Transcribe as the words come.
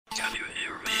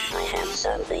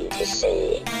something to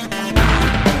say.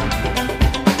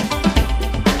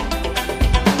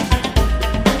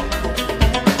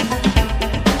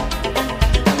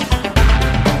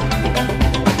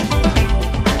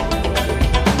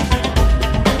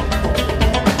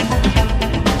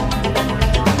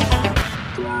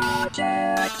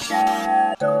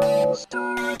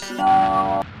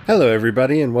 Hello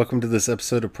everybody, and welcome to this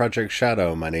episode of Project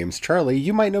Shadow. My name's Charlie.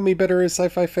 You might know me better as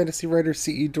sci-fi fantasy writer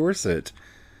C.E. Dorset.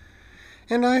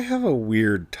 And I have a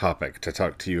weird topic to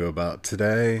talk to you about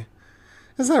today.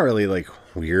 It's not really like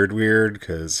weird,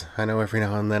 because I know every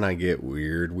now and then I get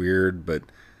weird, but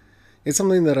it's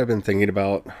something that I've been thinking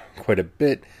about quite a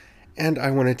bit, and I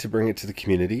wanted to bring it to the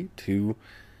community to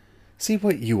see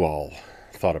what you all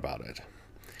thought about it.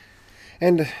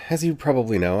 And as you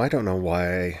probably know, I don't know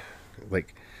why I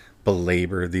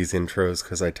belabor these intros,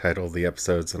 because I title the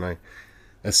episodes and I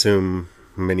assume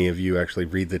many of you actually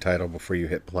read the title before you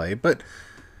hit play. But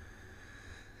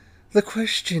the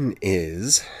question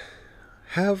is,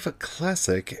 have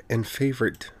classic and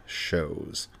favorite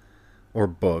shows or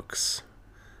books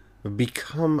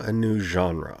become a new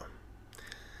genre?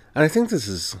 And I think this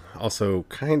is also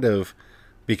kind of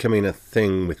becoming a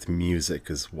thing with music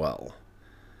as well.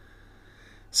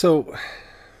 So,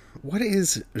 what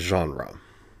is genre?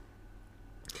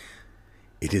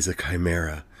 It is a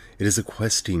chimera. It is a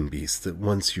questing beast that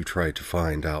once you try to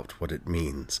find out what it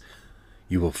means,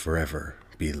 you will forever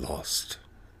be lost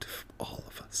to all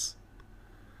of us.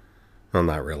 Well,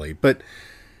 not really, but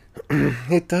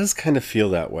it does kind of feel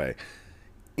that way.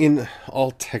 In all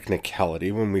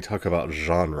technicality, when we talk about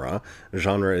genre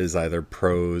is either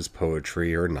prose,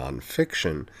 poetry, or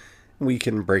nonfiction. We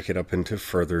can break it up into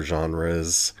further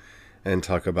genres and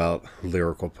talk about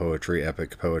lyrical poetry,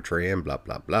 epic poetry, and blah,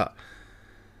 blah, blah.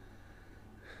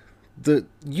 The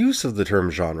use of the term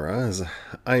genre, as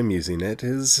I'm using it,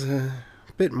 is a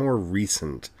bit more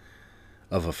recent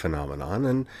of a phenomenon,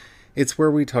 and it's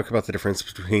where we talk about the difference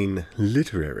between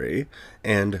literary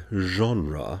and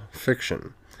genre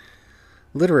fiction.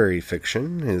 Literary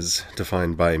fiction is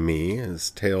defined by me as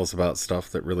tales about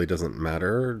stuff that really doesn't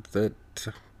matter, that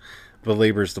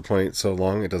belabors the point so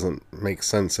long it doesn't make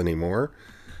sense anymore,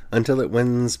 until it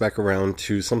wins back around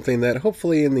to something that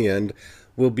hopefully in the end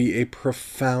will be a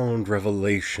profound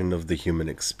revelation of the human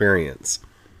experience.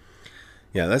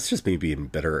 Yeah, that's just me being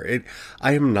bitter.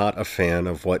 I am not a fan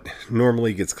of what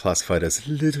normally gets classified as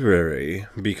literary,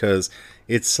 because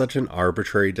it's such an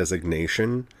arbitrary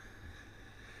designation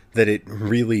that it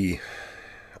really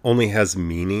only has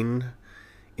meaning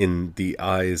in the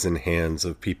eyes and hands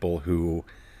of people who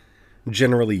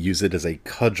generally use it as a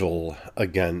cudgel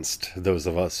against those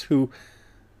of us who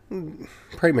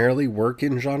primarily work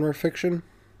in genre fiction.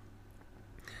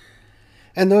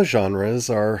 And those genres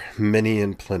are many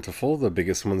and plentiful. The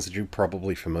biggest ones that you're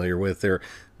probably familiar with are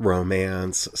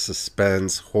romance,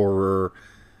 suspense, horror,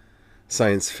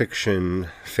 science fiction,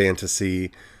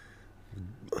 fantasy,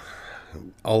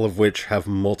 all of which have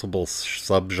multiple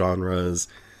subgenres,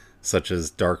 such as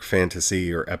dark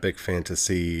fantasy or epic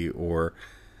fantasy or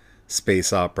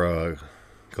space opera,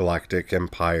 galactic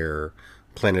empire,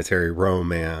 planetary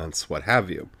romance, what have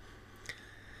you.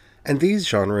 And these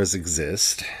genres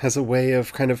exist as a way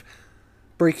of kind of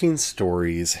breaking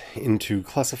stories into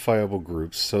classifiable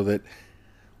groups so that,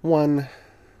 one,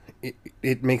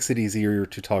 it makes it easier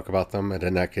to talk about them at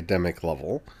an academic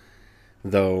level,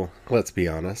 though, let's be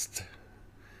honest,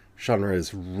 genre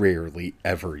is rarely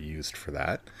ever used for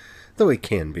that, though it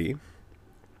can be.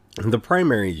 The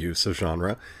primary use of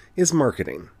genre is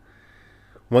marketing.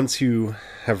 Once you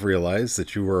have realized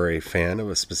that you are a fan of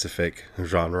a specific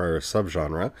genre or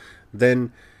subgenre,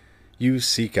 then you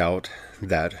seek out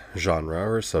that genre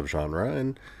or subgenre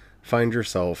and find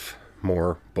yourself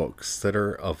more books that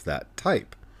are of that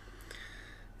type.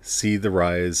 See the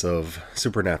rise of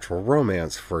supernatural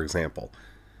romance, for example.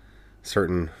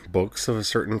 Certain books of a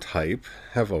certain type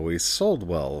have always sold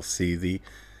well. See the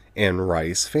Anne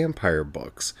Rice vampire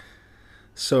books.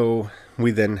 So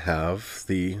we then have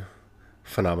the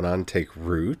phenomenon take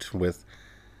root with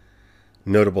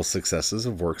notable successes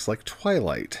of works like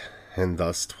Twilight, and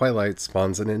thus Twilight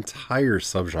spawns an entire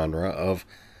subgenre of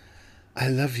I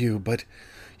love you, but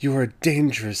you are a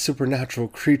dangerous supernatural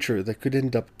creature that could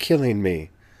end up killing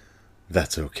me.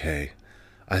 That's okay.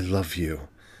 I love you,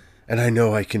 and I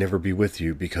know I can never be with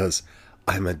you because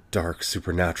I'm a dark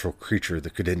supernatural creature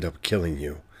that could end up killing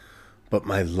you. But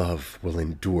my love will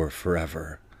endure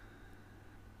forever.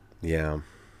 Yeah.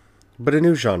 But a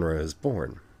new genre is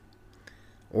born.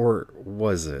 Or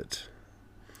was it?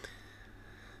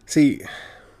 See,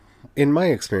 in my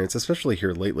experience, especially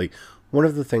here lately, one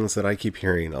of the things that I keep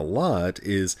hearing a lot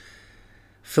is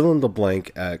fill in the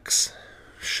blank X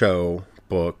show,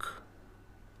 book,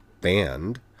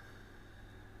 band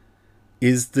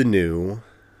is the new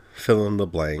fill in the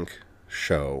blank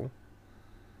show,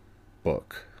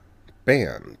 book,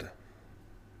 band.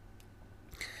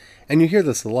 And you hear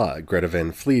this a lot. Greta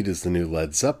Van Fleet is the new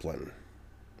Led Zeppelin,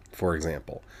 for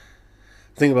example.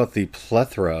 Think about the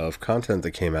plethora of content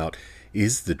that came out.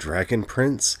 Is the Dragon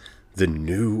Prince the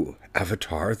new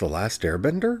Avatar: The Last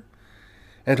Airbender?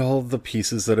 And all the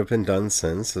pieces that have been done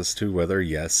since as to whether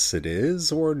yes it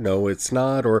is, or no it's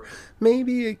not, or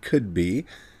maybe it could be.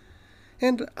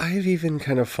 And I've even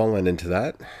kind of fallen into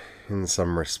that in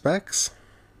some respects.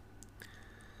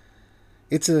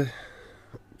 It's a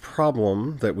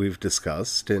problem that we've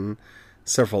discussed in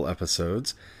several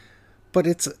episodes, but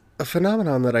it's a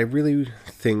phenomenon that I really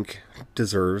think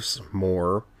deserves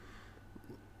more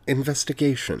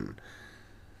investigation.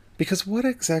 Because what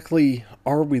exactly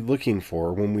are we looking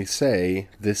for when we say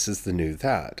this is the new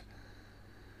that?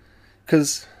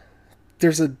 Because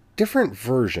there's a different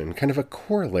version, kind of a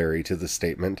corollary to the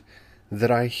statement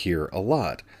that I hear a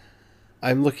lot.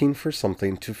 I'm looking for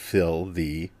something to fill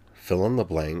the fill in the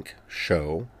blank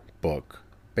show, book,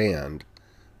 band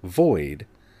void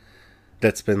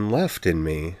that's been left in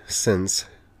me since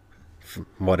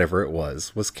whatever it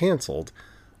was canceled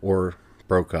or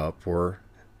broke up or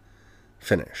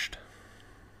finished.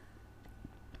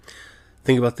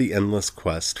 Think about the endless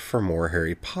quest for more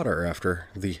Harry Potter after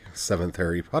the 7th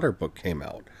Harry Potter book came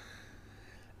out.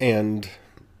 And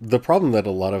the problem that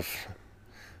a lot of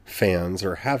fans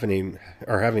are having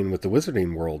with the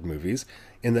Wizarding World movies,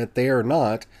 in that they are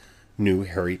not new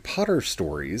Harry Potter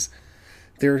stories.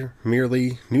 They're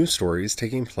merely new stories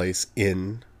taking place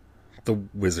in the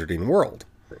Wizarding World.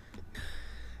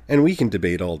 And we can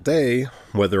debate all day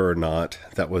whether or not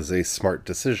that was a smart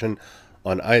decision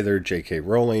on either J.K.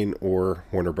 Rowling or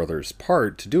Warner Brothers'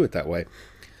 part to do it that way.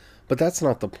 But that's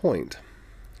not the point.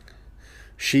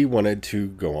 She wanted to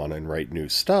go on and write new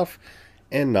stuff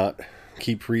and not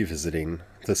keep revisiting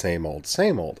the same old,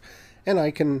 same old. And I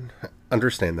can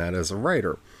understand that as a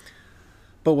writer.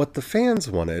 But what the fans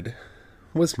wanted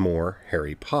was more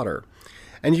Harry Potter.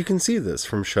 And you can see this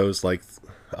from shows like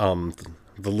The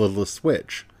Littlest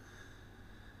Witch.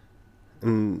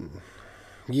 And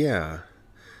yeah,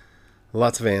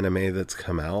 lots of anime that's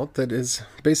come out that is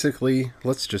basically,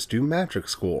 let's just do Magic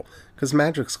School, because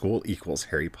Magic School equals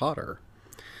Harry Potter.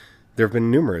 There have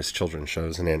been numerous children's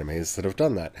shows and animes that have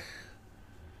done that.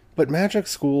 But Magic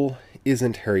School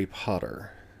isn't Harry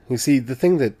Potter. You see, the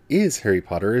thing that is Harry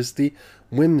Potter is the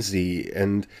whimsy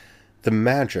and the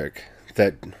magic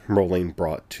that Rowling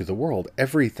brought to the world.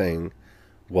 Everything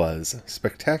was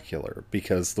spectacular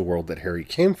because the world that Harry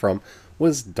came from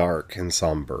was dark and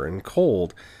somber and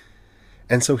cold.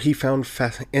 And so he found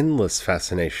endless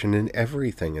fascination in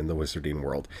everything in the Wizarding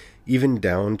World, even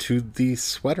down to the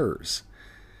sweaters.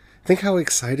 Think how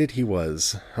excited he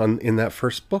was in that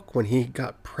first book when he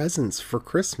got presents for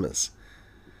Christmas.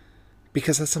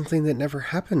 Because that's something that never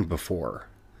happened before.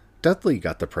 Dudley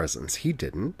got the presents, he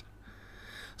didn't.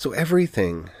 So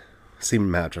everything seemed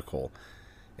magical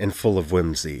and full of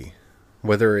whimsy,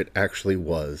 whether it actually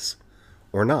was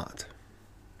or not.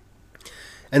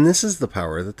 And this is the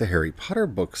power that the Harry Potter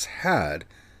books had,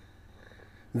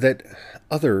 that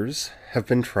others have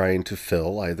been trying to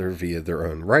fill either via their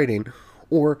own writing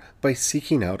or by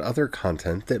seeking out other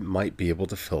content that might be able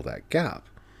to fill that gap.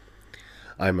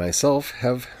 I myself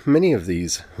have many of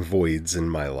these voids in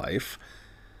my life,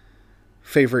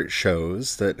 favorite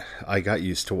shows that I got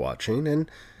used to watching and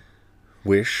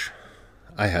wish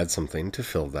I had something to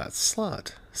fill that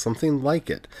slot. Something like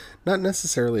it. Not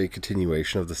necessarily a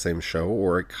continuation of the same show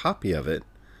or a copy of it.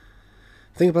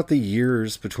 Think about the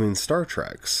years between Star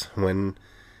Treks, when,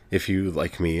 if you,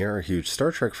 like me, are a huge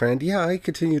Star Trek fan, yeah, I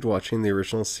continued watching the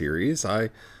original series. I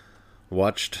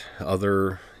watched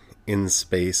other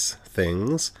in-space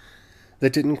things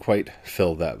that didn't quite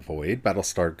fill that void.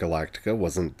 Battlestar Galactica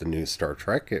wasn't the new Star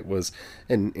Trek. It was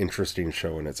an interesting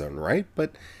show in its own right,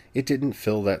 but it didn't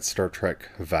fill that Star Trek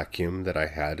vacuum that I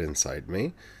had inside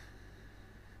me.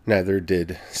 Neither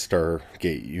did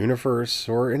Stargate Universe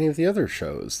or any of the other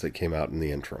shows that came out in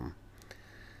the interim.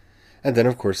 And then,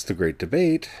 of course, the great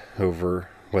debate over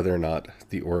whether or not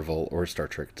the Orville or Star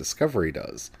Trek Discovery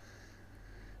does.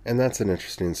 And that's an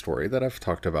interesting story that I've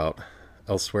talked about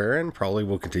elsewhere and probably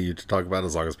will continue to talk about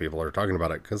as long as people are talking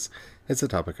about it, because it's a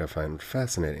topic I find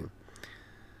fascinating.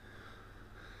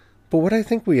 But what I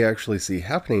think we actually see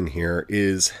happening here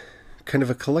is kind of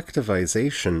a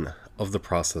collectivization of the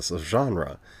process of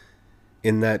genre,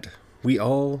 in that we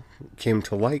all came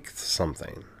to like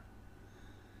something.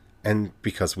 And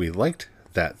because we liked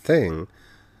that thing,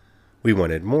 we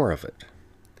wanted more of it.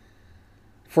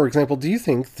 For example, do you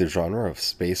think the genre of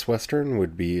space western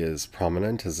would be as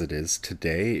prominent as it is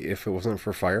today if it wasn't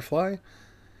for Firefly?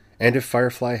 And if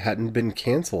Firefly hadn't been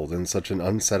canceled in such an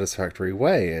unsatisfactory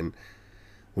way, and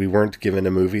we weren't given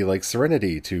a movie like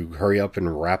Serenity to hurry up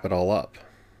and wrap it all up?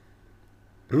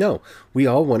 No, we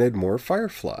all wanted more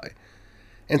Firefly.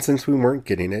 And since we weren't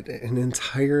getting it, an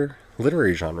entire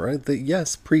literary genre that,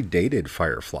 yes, predated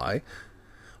Firefly,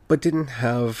 but didn't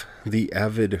have the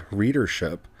avid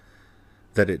readership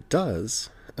that it does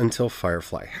until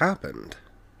Firefly happened.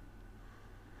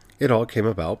 It all came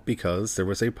about because there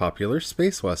was a popular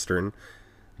space western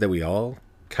that we all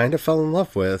kind of fell in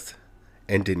love with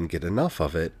and didn't get enough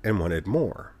of it and wanted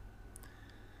more.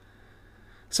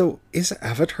 So, is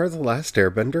Avatar: The Last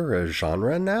Airbender a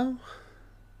genre now?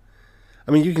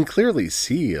 I mean, you can clearly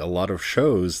see a lot of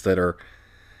shows that are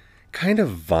kind of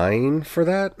vying for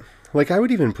that. Like, I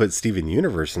would even put Steven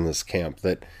Universe in this camp,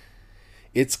 that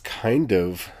it's kind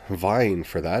of vying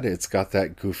for that. It's got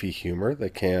that goofy humor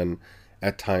that can,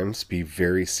 at times, be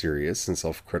very serious and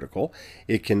self-critical.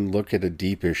 It can look at a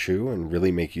deep issue and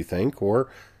really make you think, or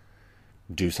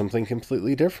do something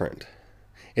completely different.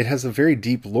 It has a very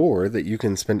deep lore that you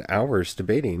can spend hours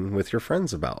debating with your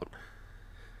friends about.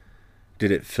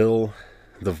 Did it fill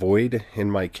the void in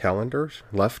my calendar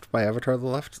left by Avatar: The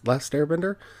Last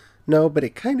Airbender? No, but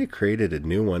it kind of created a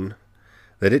new one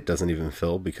that it doesn't even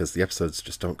fill because the episodes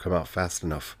just don't come out fast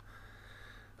enough.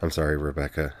 I'm sorry,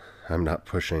 Rebecca. I'm not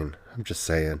pushing. I'm just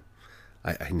saying.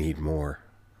 I need more.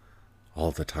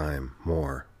 All the time.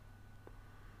 More.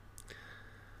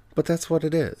 But that's what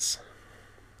it is.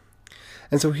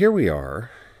 And so here we are,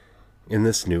 in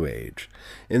this new age,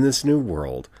 in this new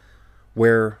world,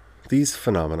 where these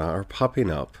phenomena are popping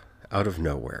up out of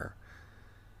nowhere.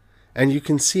 And you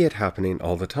can see it happening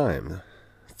all the time.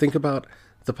 Think about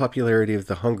the popularity of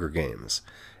the Hunger Games,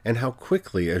 and how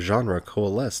quickly a genre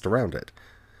coalesced around it.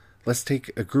 Let's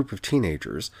take a group of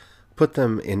teenagers, put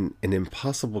them in an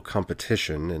impossible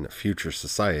competition in a future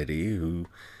society who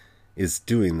is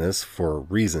doing this for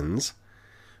reasons,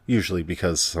 usually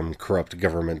because some corrupt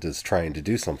government is trying to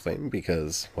do something,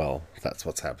 because, well, that's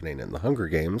what's happening in the Hunger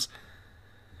Games,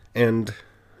 and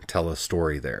tell a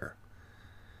story there.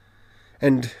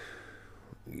 And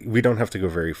we don't have to go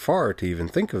very far to even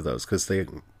think of those, because they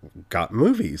got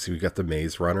movies. We got the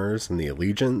Maze Runners and the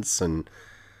Allegiance and,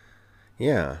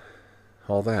 yeah,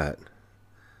 all that.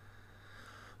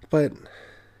 But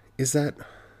is that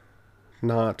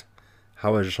not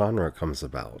how a genre comes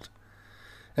about?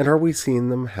 And are we seeing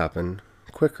them happen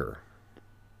quicker?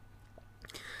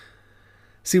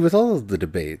 See, with all of the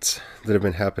debates that have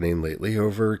been happening lately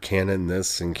over canon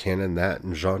this and canon that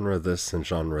and genre this and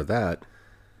genre that,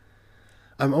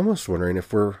 I'm almost wondering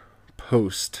if we're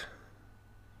post-genre.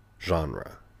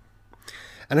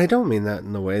 And I don't mean that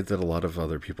in the way that a lot of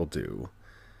other people do.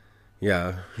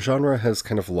 Yeah, genre has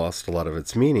kind of lost a lot of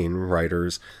its meaning.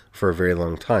 Writers, for a very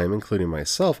long time, including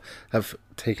myself, have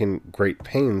taken great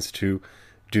pains to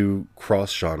do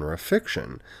cross-genre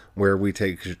fiction, where we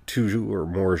take two or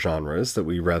more genres that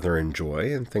we rather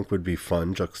enjoy and think would be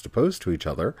fun juxtaposed to each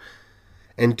other,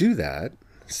 and do that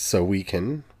so we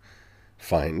can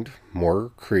find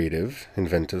more creative,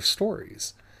 inventive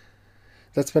stories.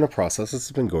 That's been a process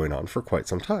that's been going on for quite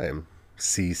some time.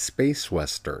 See space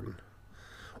western,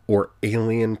 or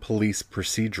alien police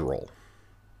procedural.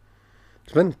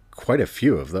 There's been quite a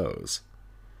few of those.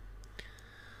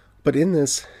 But in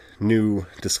this new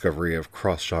discovery of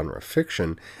cross-genre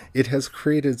fiction, it has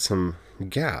created some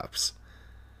gaps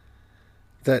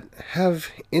that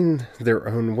have, in their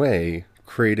own way,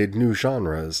 created new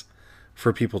genres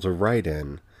for people to write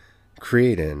in,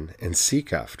 create in, and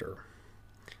seek after.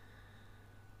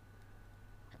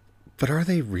 But are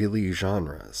they really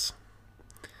genres?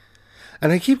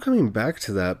 And I keep coming back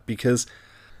to that because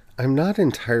I'm not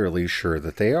entirely sure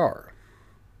that they are.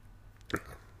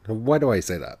 Why do I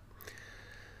say that?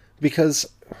 Because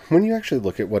when you actually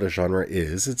look at what a genre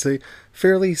is, it's a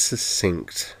fairly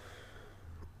succinct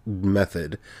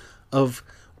method of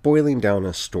boiling down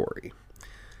a story.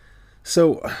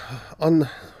 So, on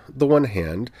the one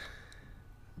hand,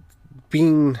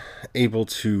 being able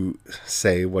to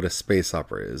say what a space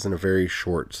opera is in a very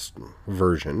short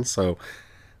version. So,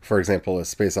 for example, a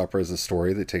space opera is a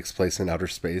story that takes place in outer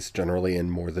space, generally in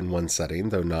more than one setting,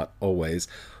 though not always,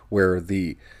 where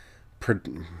the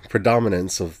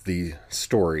predominance of the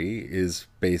story is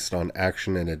based on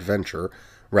action and adventure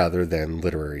rather than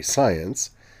literary science.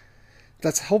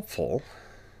 That's helpful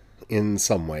in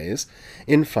some ways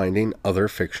in finding other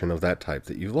fiction of that type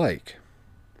that you like.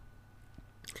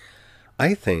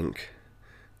 I think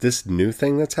this new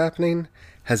thing that's happening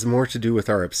has more to do with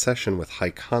our obsession with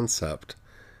high concept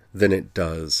than it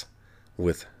does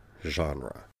with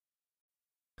genre.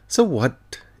 So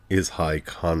what is high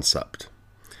concept?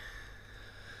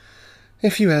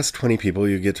 If you ask 20 people,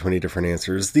 you get 20 different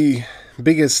answers. The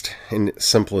biggest and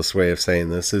simplest way of saying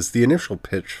this is the initial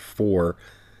pitch for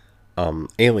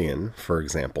Alien, for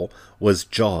example, was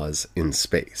Jaws in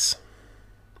space.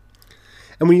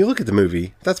 And when you look at the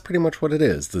movie, that's pretty much what it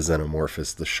is. The xenomorph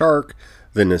is the shark,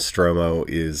 the Nostromo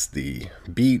is the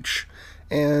beach,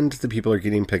 and the people are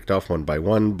getting picked off one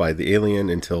by the alien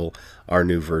until our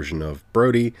new version of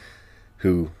Brody,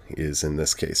 who is in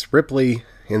this case Ripley,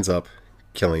 ends up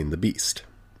killing the beast.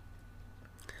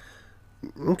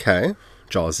 Okay,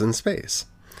 Jaws in space.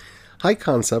 High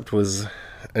concept was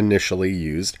initially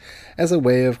used as a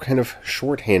way of kind of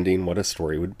shorthanding what a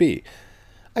story would be.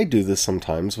 I do this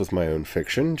sometimes with my own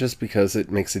fiction, just because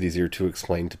it makes it easier to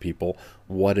explain to people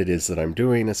what it is that I'm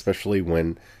doing, especially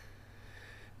when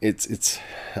it's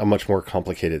a much more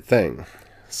complicated thing.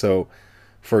 So,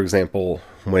 for example,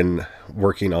 when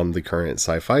working on the current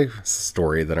sci-fi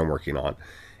story that I'm working on,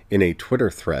 in a Twitter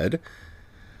thread,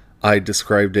 I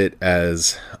described it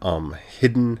as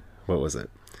hidden,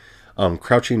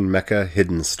 Crouching Mecha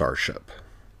Hidden Starship.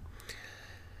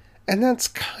 And that's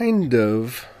kind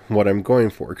of what I'm going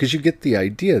for, because you get the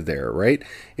idea there, right?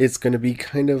 It's going to be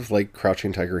kind of like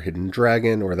Crouching Tiger, Hidden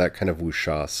Dragon, or that kind of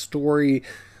wuxia story,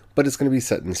 but it's going to be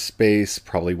set in space,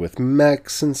 probably with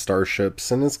mechs and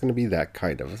starships, and it's going to be that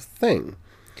kind of a thing.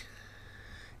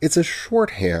 It's a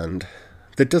shorthand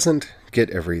that doesn't get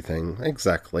everything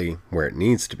exactly where it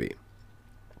needs to be.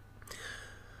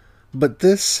 But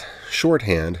this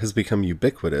shorthand has become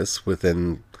ubiquitous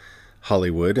within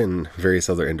Hollywood and various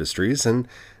other industries, and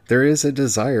there is a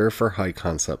desire for high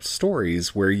concept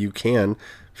stories where you can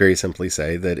very simply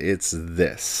say that it's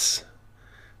this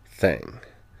thing.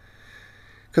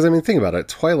 Because, I mean, think about it.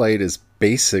 Twilight is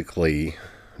basically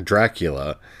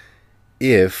Dracula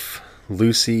if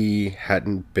Lucy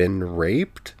hadn't been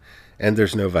raped and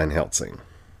there's no Van Helsing.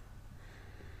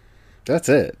 That's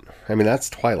it. I mean, that's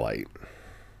Twilight.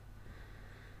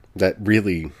 That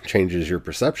really changes your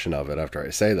perception of it after I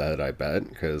say that, I bet,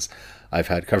 because I've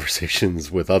had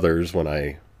conversations with others when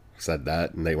I said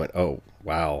that, and they went, oh,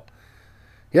 wow.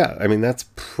 Yeah, I mean, that's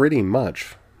pretty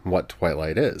much what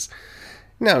Twilight is.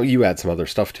 Now, you add some other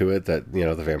stuff to it that,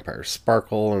 the vampires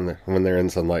sparkle and when they're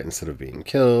in sunlight instead of being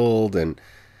killed, and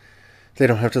they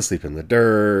don't have to sleep in the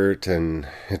dirt, and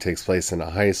it takes place in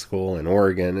a high school in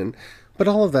Oregon, but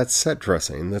all of that set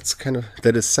dressing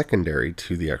that is secondary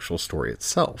to the actual story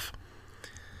itself.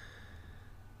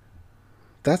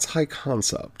 That's high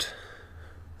concept.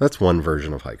 That's one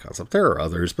version of high concept. There are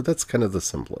others, but that's kind of the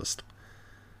simplest.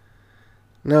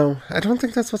 No, I don't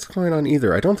think that's what's going on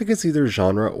either. I don't think it's either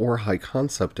genre or high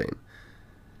concepting.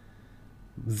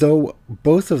 Though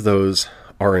both of those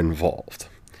are involved.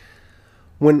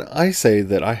 When I say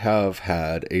that I have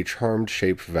had a charmed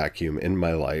shaped vacuum in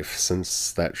my life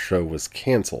since that show was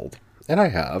canceled, and I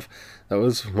have, that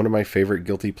was one of my favorite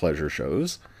guilty pleasure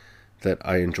shows that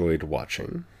I enjoyed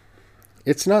watching.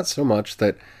 It's not so much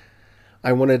that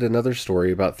I wanted another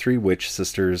story about 3 witch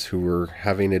sisters who were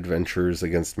having adventures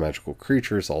against magical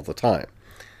creatures all the time.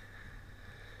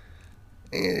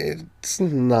 It's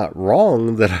not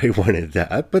wrong that I wanted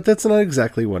that, but that's not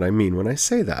exactly what I mean when I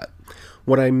say that.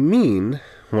 What I mean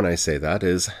when I say that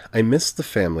is I miss the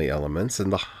family elements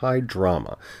and the high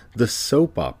drama, the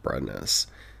soap opera-ness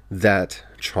that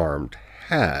Charmed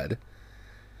had,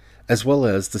 as well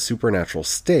as the supernatural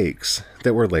stakes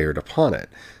that were layered upon it.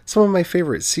 Some of my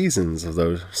favorite seasons of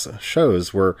those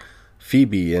shows were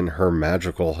Phoebe and her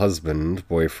magical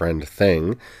husband-boyfriend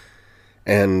thing,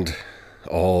 and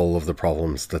all of the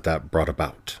problems that brought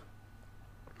about.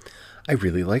 I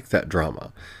really like that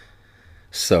drama.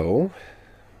 So,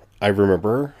 I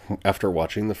remember after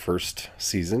watching the first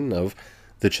season of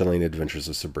The Chilling Adventures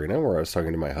of Sabrina, where I was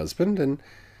talking to my husband, and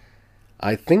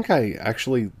I think I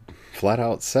actually flat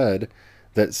out said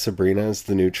that Sabrina is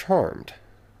the new Charmed.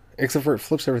 Except for it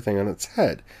flips everything on its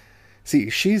head. See,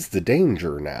 she's the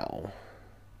danger now.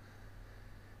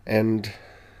 And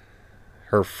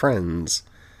her friends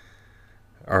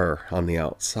are on the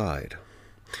outside.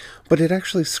 But it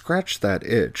actually scratched that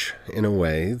itch in a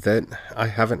way that I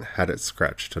haven't had it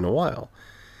scratched in a while.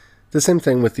 The same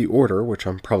thing with The Order, which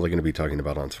I'm probably going to be talking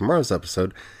about on tomorrow's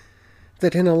episode,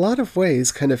 that in a lot of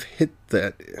ways kind of hit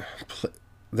that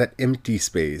empty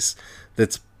space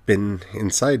that's been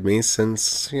inside me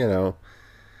since,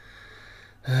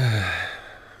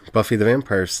 Buffy the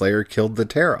Vampire Slayer killed the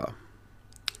Terra.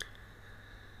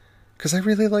 because I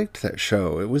really liked that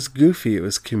show. It was goofy, it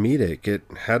was comedic, it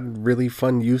had really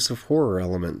fun use of horror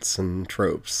elements and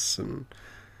tropes, and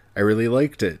I really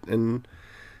liked it. And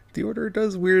The Order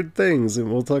does weird things,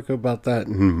 and we'll talk about that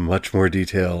in much more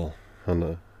detail on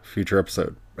a future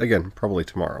episode. Again, probably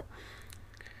tomorrow.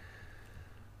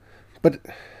 But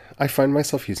I find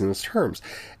myself using those terms,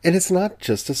 and it's not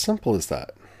just as simple as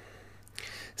that.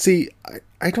 See,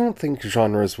 I don't think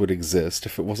genres would exist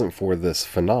if it wasn't for this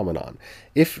phenomenon.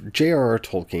 If J.R.R.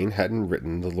 Tolkien hadn't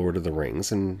written The Lord of the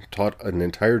Rings and taught an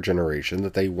entire generation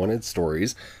that they wanted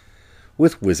stories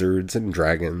with wizards and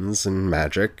dragons and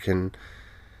magic and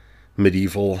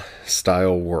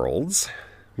medieval-style worlds,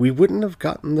 we wouldn't have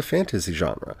gotten the fantasy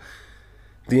genre.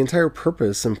 The entire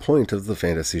purpose and point of the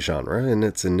fantasy genre in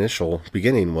its initial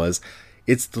beginning was,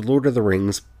 it's The Lord of the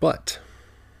Rings, but...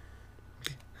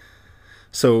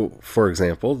 So, for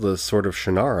example, the Sword of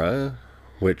Shannara,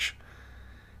 which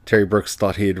Terry Brooks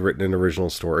thought he had written an original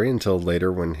story until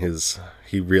later when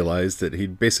he realized that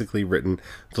he'd basically written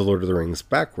The Lord of the Rings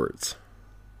backwards.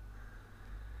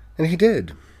 And he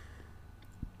did.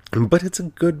 But it's a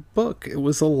good book. It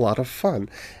was a lot of fun,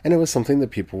 and it was something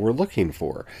that people were looking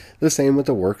for. The same with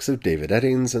the works of David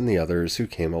Eddings and the others who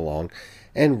came along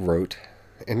and wrote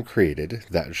and created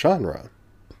that genre.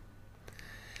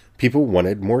 People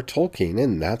wanted more Tolkien,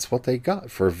 and that's what they got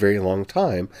for a very long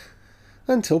time,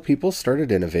 until people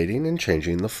started innovating and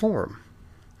changing the form.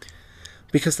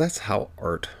 Because that's how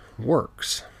art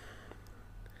works.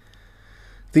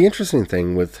 The interesting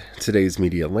thing with today's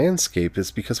media landscape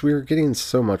is because we are getting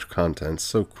so much content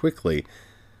so quickly,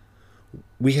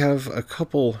 we have a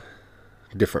couple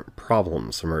different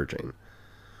problems emerging.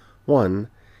 One,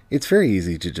 it's very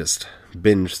easy to just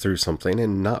binge through something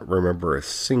and not remember a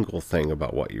single thing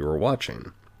about what you were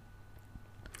watching.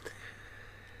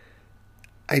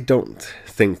 I don't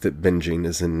think that binging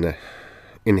is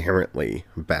inherently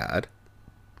bad,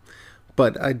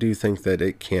 but I do think that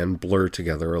it can blur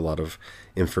together a lot of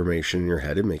information in your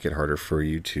head and make it harder for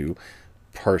you to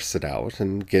parse it out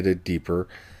and get a deeper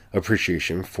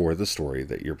appreciation for the story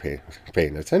that you're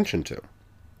paying attention to.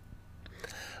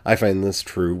 I find this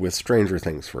true with Stranger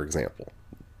Things, for example.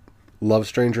 Love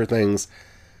Stranger Things.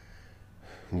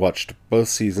 Watched both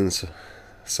seasons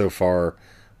so far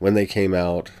when they came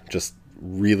out, just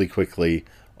really quickly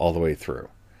all the way through.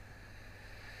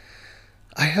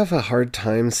 I have a hard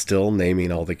time still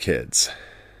naming all the kids.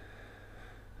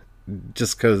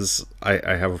 Just because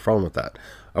I have a problem with that.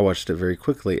 I watched it very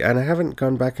quickly, and I haven't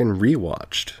gone back and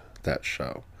rewatched that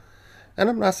show. And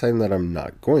I'm not saying that I'm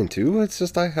not going to, it's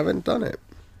just I haven't done it.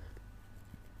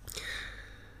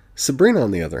 Sabrina, on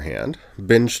the other hand,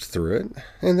 binged through it,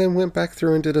 and then went back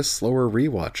through and did a slower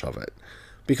rewatch of it,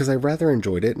 because I rather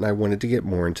enjoyed it, and I wanted to get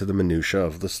more into the minutia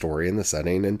of the story and the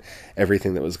setting and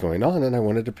everything that was going on, and I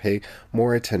wanted to pay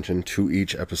more attention to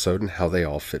each episode and how they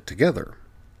all fit together.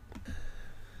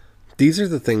 These are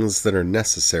the things that are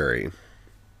necessary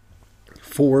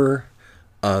for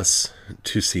us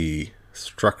to see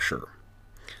structure.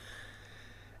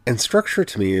 And structure,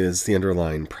 to me, is the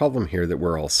underlying problem here that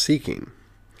we're all seeking.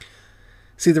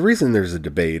 See, the reason there's a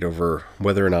debate over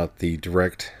whether or not the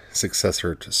direct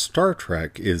successor to Star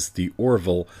Trek is the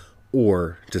Orville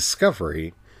or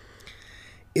Discovery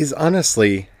is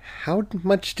honestly, how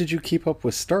much did you keep up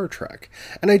with Star Trek?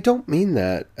 And I don't mean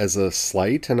that as a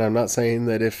slight, and I'm not saying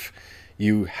that if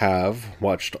you have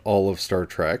watched all of Star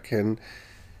Trek and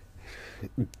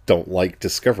don't like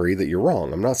Discovery that you're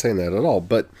wrong. I'm not saying that at all,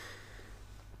 but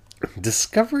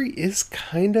Discovery is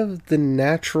kind of the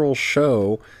natural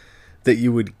show that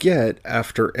you would get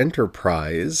after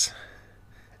Enterprise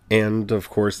and,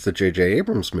 of course, the J.J.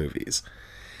 Abrams movies.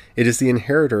 It is the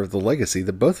inheritor of the legacy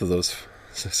that both of those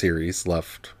series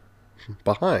left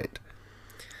behind.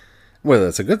 Whether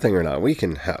that's a good thing or not, we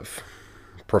can have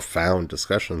profound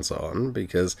discussions on,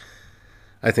 because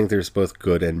I think there's both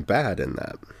good and bad in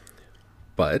that.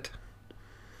 But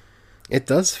it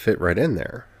does fit right in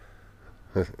there,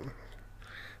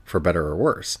 for better or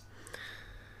worse.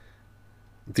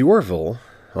 The Orville,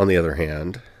 on the other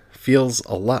hand, feels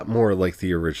a lot more like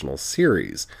the original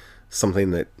series,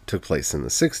 something that took place in the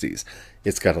 60s.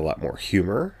 It's got a lot more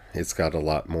humor, it's got a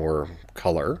lot more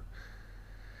color.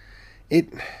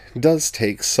 It does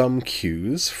take some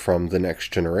cues from The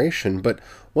Next Generation, but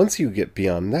once you get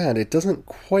beyond that, it doesn't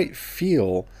quite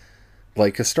feel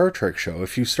like a Star Trek show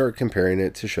if you start comparing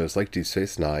it to shows like Deep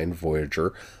Space Nine,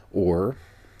 Voyager, or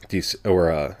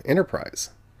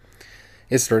Enterprise.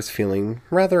 It starts feeling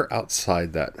rather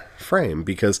outside that frame,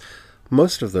 because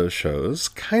most of those shows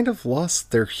kind of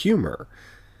lost their humor.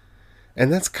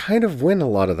 And that's kind of when a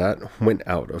lot of that went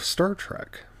out of Star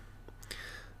Trek.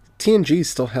 TNG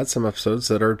still had some episodes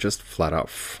that are just flat out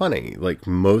funny, like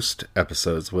most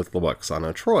episodes with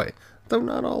Lwaxana Troi, though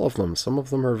not all of them. Some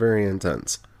of them are very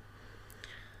intense.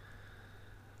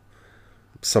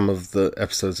 Some of the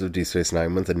episodes of Deep Space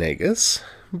Nine with the Nagus,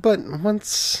 but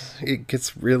once it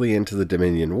gets really into the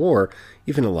Dominion War,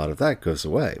 even a lot of that goes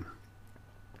away.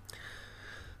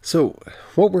 So,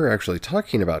 what we're actually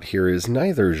talking about here is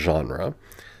neither genre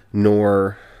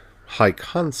nor high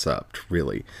concept,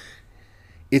 really.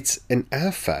 It's an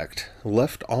affect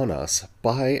left on us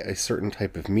by a certain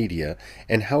type of media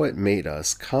and how it made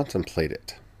us contemplate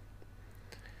it.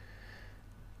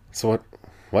 So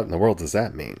what in the world does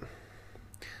that mean?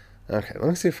 Okay, let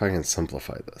me see if I can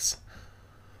simplify this.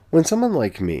 When someone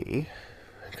like me,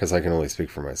 because I can only speak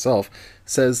for myself,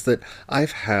 says that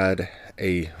I've had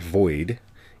a void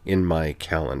in my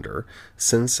calendar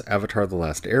since Avatar The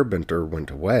Last Airbender went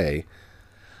away,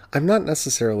 I'm not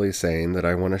necessarily saying that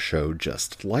I want a show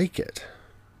just like it.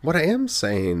 What I am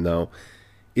saying, though,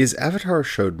 is Avatar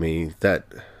showed me that,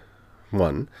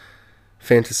 one,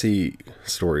 fantasy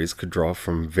stories could draw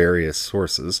from various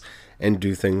sources and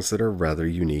do things that are rather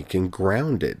unique and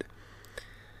grounded.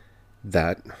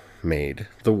 That made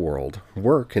the world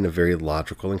work in a very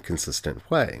logical and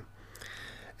consistent way.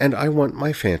 And I want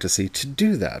my fantasy to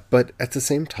do that, but at the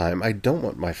same time, I don't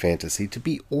want my fantasy to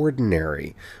be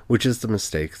ordinary, which is the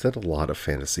mistake that a lot of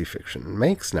fantasy fiction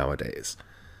makes nowadays.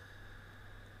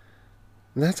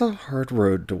 That's a hard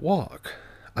road to walk.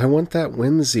 I want that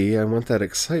whimsy, I want that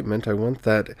excitement, I want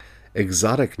that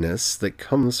exoticness that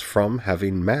comes from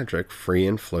having magic free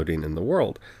and floating in the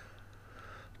world.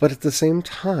 But at the same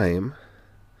time,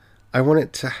 I want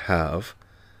it to have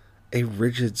a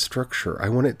rigid structure. I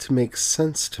want it to make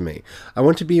sense to me. I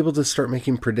want to be able to start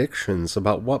making predictions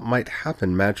about what might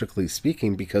happen, magically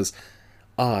speaking, because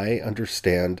I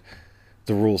understand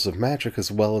the rules of magic as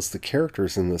well as the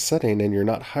characters in the setting, and you're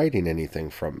not hiding anything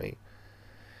from me.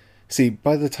 See,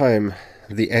 by the time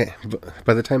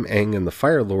Aang and the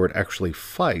Fire Lord actually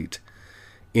fight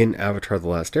in Avatar The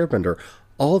Last Airbender,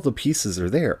 all the pieces are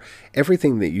there.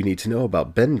 Everything that you need to know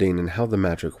about bending and how the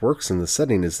magic works in the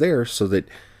setting is there, so that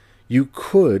you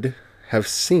could have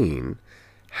seen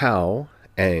how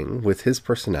Aang, with his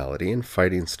personality and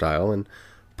fighting style and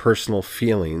personal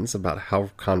feelings about how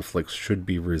conflicts should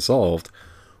be resolved,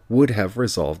 would have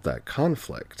resolved that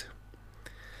conflict.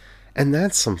 And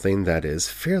that's something that is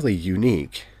fairly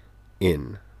unique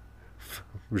in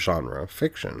genre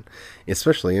fiction,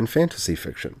 especially in fantasy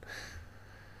fiction.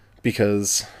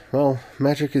 Because, well,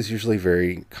 magic is usually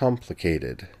very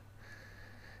complicated.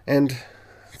 And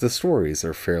the stories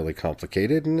are fairly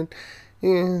complicated,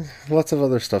 and lots of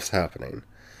other stuff's happening.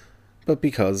 But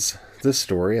because this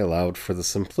story allowed for the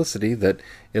simplicity that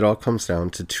it all comes down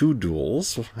to 2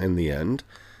 duels in the end,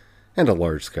 and a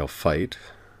large-scale fight,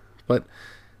 but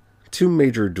 2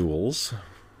 major duels,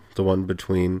 the one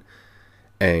between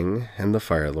Aang and the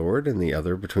Fire Lord, and the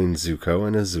other between Zuko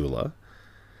and Azula,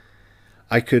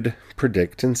 I could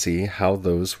predict and see how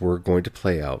those were going to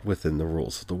play out within the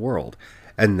rules of the world.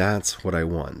 And that's what I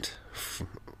want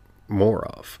more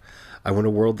of. I want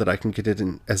a world that I can get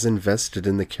as invested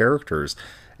in the characters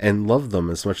and love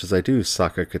them as much as I do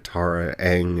Sokka, Katara,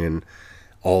 Aang, and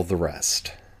all the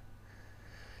rest.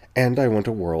 And I want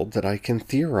a world that I can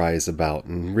theorize about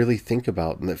and really think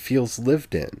about and that feels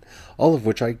lived in, all of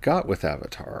which I got with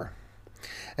Avatar.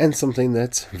 And something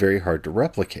that's very hard to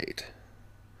replicate.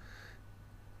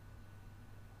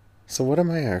 So what am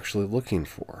I actually looking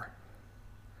for?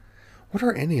 What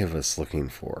are any of us looking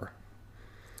for?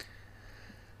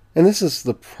 And this is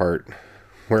the part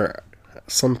where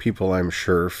some people, I'm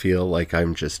sure, feel like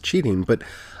I'm just cheating, but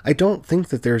I don't think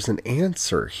that there's an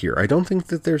answer here. I don't think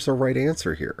that there's a right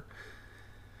answer here.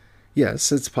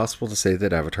 Yes, it's possible to say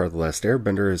that Avatar The Last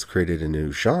Airbender has created a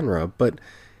new genre, but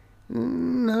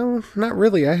no, not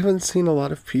really. I haven't seen a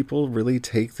lot of people really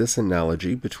take this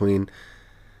analogy between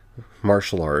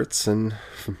martial arts and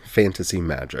fantasy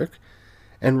magic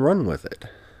and run with it.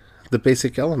 The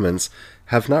basic elements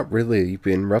have not really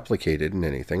been replicated in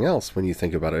anything else when you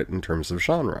think about it in terms of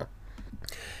genre.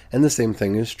 And the same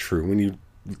thing is true when you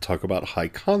talk about high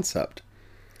concept.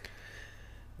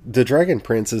 The Dragon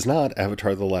Prince is not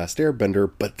Avatar The Last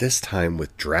Airbender, but this time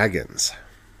with dragons.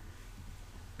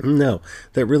 No,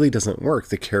 that really doesn't work.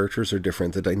 The characters are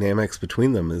different. The dynamics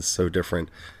between them is so different.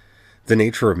 The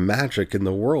nature of magic in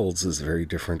the worlds is very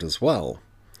different as well.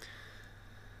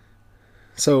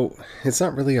 So, it's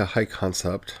not really a high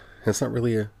concept. It's not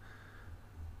really a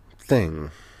thing.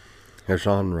 A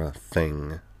genre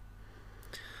thing.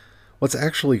 What's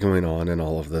actually going on in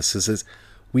all of this is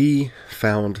we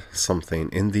found something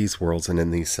in these worlds and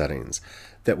in these settings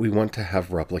that we want to have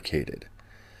replicated.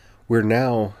 We're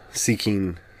now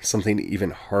seeking something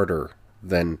even harder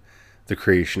than the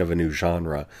creation of a new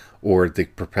genre or the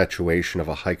perpetuation of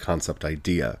a high concept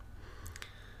idea.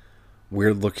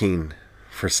 We're looking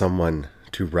for someone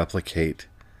to replicate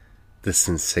the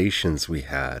sensations we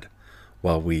had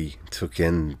while we took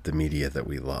in the media that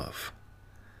we love.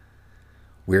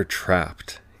 We're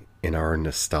trapped in our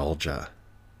nostalgia,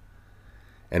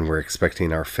 and we're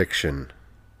expecting our fiction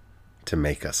to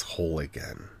make us whole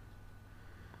again.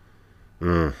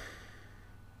 We'll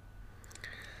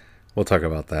talk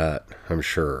about that, I'm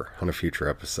sure, on a future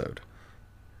episode.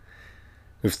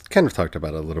 We've kind of talked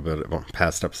about it a little bit on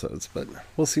past episodes, but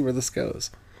we'll see where this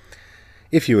goes.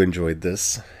 If you enjoyed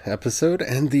this episode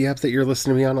and the app that you're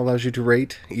listening to me on allows you to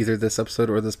rate either this episode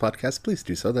or this podcast, please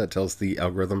do so. That tells the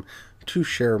algorithm to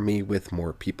share me with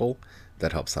more people.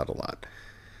 That helps out a lot.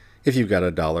 If you've got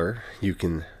 $1, you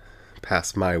can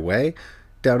pass my way.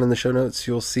 Down in the show notes,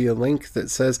 you'll see a link that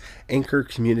says Anchor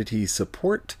Community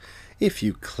Support. If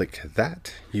you click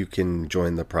that, you can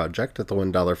join the project at the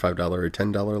 $1, $5, or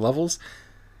 $10 levels.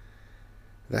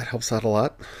 That helps out a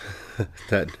lot.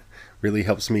 That really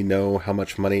helps me know how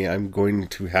much money I'm going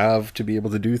to have to be able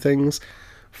to do things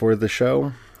for the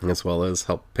show, as well as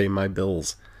help pay my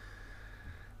bills.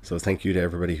 So thank you to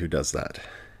everybody who does that.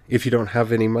 If you don't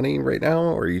have any money right now,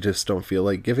 or you just don't feel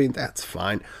like giving, that's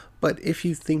fine. But if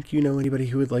you think you know anybody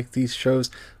who would like these shows,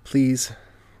 please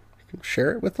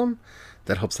share it with them.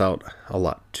 That helps out a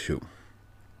lot too.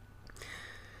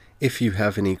 If you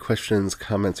have any questions,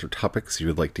 comments, or topics you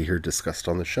would like to hear discussed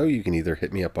on the show, you can either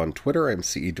hit me up on Twitter, I'm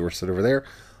CE Dorset over there,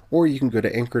 or you can go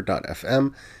to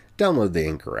anchor.fm, download the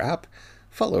Anchor app,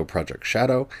 follow Project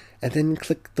Shadow, and then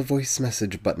click the voice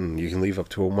message button. You can leave up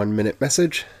to a 1-minute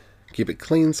message, keep it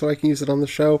clean so I can use it on the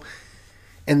show,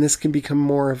 and this can become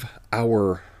more of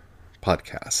our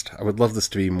podcast. I would love this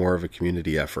to be more of a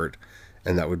community effort,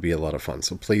 and that would be a lot of fun.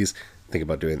 So please think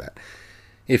about doing that.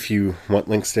 If you want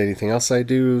links to anything else I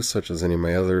do, such as any of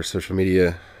my other social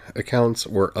media accounts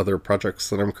or other projects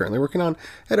that I'm currently working on,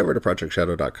 head over to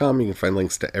projectshadow.com. You can find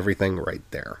links to everything right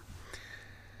there.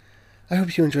 I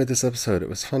hope you enjoyed this episode. It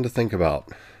was fun to think about.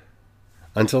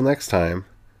 Until next time,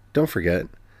 don't forget,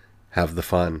 have the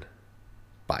fun.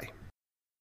 Bye.